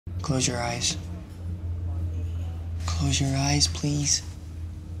Close your eyes. Close your eyes, please.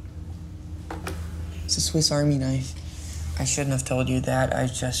 It's a Swiss Army knife. I shouldn't have told you that. I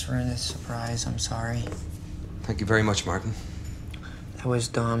just ruined the surprise. I'm sorry. Thank you very much, Martin. That was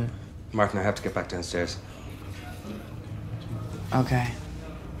dumb. Martin, I have to get back downstairs. Okay.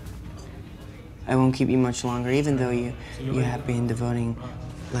 I won't keep you much longer, even though you have been devoting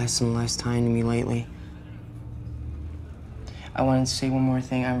less and less time to me lately. I wanted to say one more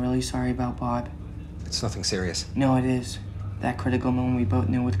thing. I'm really sorry about Bob. It's nothing serious. No, it is. That critical moment we both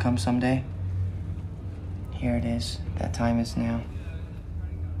knew would come someday. Here it is. That time is now.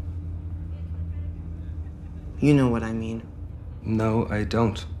 You know what I mean. No, I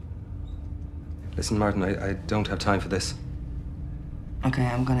don't. Listen, Martin, I don't have time for this. Okay,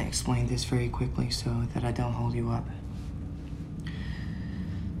 I'm gonna explain this very quickly so that I don't hold you up.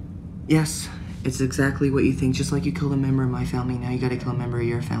 Yes, it's exactly what you think. Just like you killed a member of my family, now you gotta kill a member of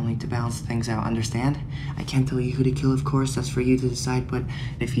your family to balance things out, understand? I can't tell you who to kill, of course, that's for you to decide, but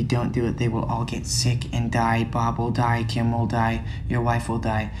if you don't do it, they will all get sick and die. Bob will die, Kim will die, your wife will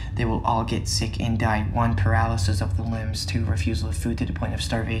die. They will all get sick and die. 1, paralysis of the limbs. 2, refusal of food to the point of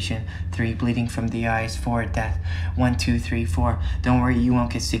starvation. 3, bleeding from the eyes. 4, death. 1, 2, 3, 4. Don't worry, you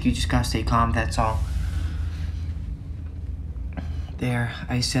won't get sick, you just gotta stay calm, that's all. There,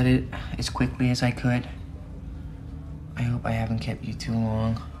 I said it as quickly as I could. I hope I haven't kept you too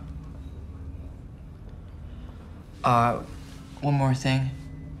long. One more thing.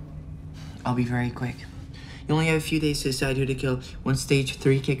 I'll be very quick. You only have a few days to decide who to kill. When stage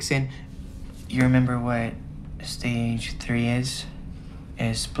 3 kicks in, you remember what stage 3 is?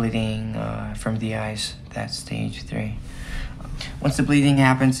 Is bleeding from the eyes. That's stage 3. Once the bleeding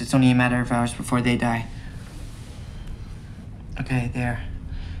happens, it's only a matter of hours before they die. Okay, there.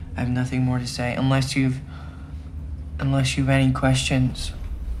 I have nothing more to say, unless you've any questions.